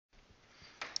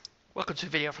Welcome to a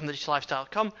video from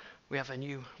thedigital-lifestyle.com. We have a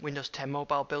new Windows 10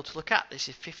 mobile build to look at. This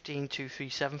is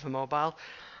 15237 for mobile,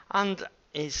 and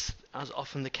is, as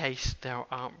often the case, there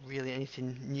aren't really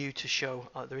anything new to show.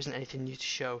 There isn't anything new to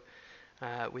show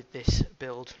with this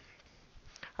build.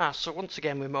 So once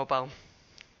again with mobile,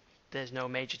 there's no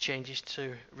major changes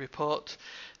to report.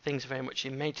 Things are very much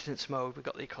in maintenance mode. We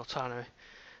got the Cortana.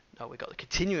 No, we got the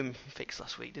Continuum fix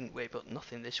last week, didn't we? But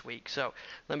nothing this week. So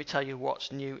let me tell you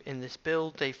what's new in this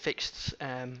build. They fixed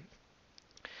an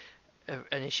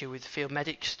issue with the Field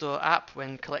Medic Store app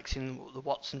when collecting the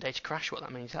Watson data crash. What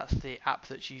that means, that's the app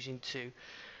that's using to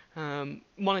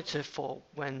monitor for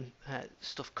when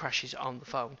stuff crashes on the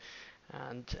phone.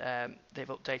 And they've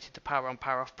updated the power on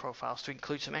power off profiles to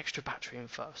include some extra battery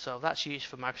info, so that's used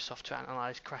for Microsoft to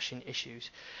analyze crashing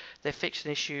issues. They fixed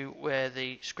an issue where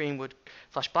the screen would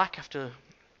flash black after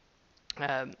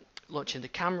launching the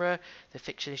camera. They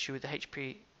fixed an issue with the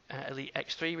HP Elite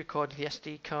X3 recording the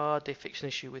SD card. They fixed an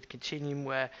issue with Continuum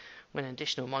where when an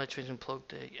additional monitor is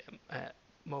unplugged, the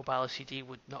mobile LCD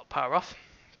would not power off,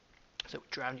 so it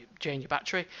would drain your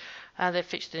battery. And they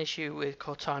fixed an issue with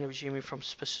Cortana resuming from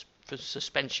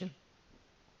suspension,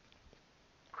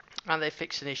 and they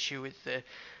fixed an issue with the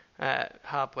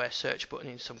hardware search button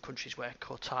in some countries where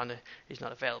Cortana is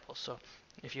not available. So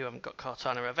if you haven't got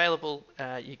Cortana available,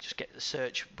 you just get the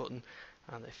search button,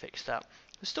 and they fixed that.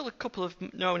 There's still a couple of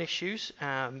known issues.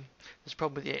 There's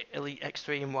probably the Elite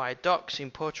X3 in wired docks in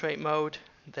portrait mode.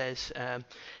 There's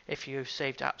if you've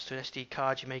saved apps to an SD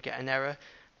card, you may get an error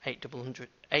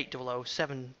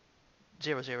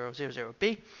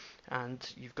 800070000B,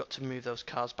 and you've got to move those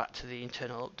cards back to the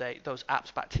internal update, those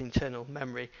apps back to the internal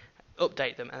memory,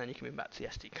 update them, and then you can move back to the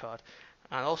SD card.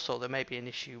 And also there may be an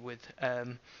issue with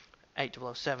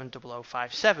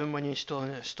 80070057 when you're installing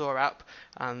a store app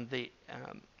and the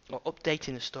or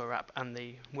updating the store app, and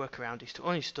the workaround is to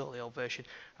uninstall the old version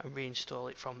and reinstall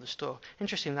it from the store.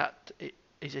 Interesting that it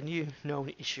is a new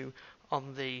known issue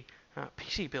on the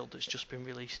PC build that's just been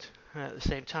released at the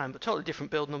same time, but totally different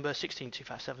build number,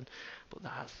 16257, but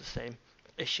that has the same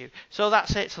issue. So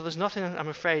that's it. So there's nothing, I'm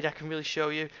afraid, I can really show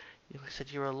you. Like I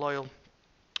said, you're a loyal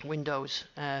Windows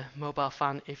mobile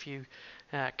fan if you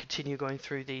continue going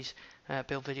through these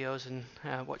build videos and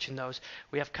watching those.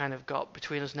 We have kind of got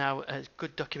between us now a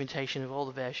good documentation of all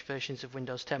the versions of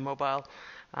Windows 10 Mobile,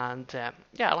 and yeah,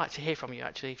 I'd like to hear from you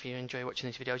actually. If you enjoy watching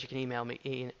these videos, you can email me,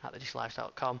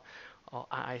 ian@thedigital-lifestyle.com, or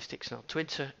at @isdixon on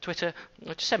Twitter,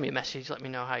 or just send me a message, let me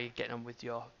know how you're getting on with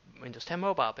your Windows 10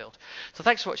 Mobile build. So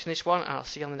thanks for watching this one, and I'll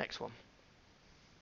see you on the next one.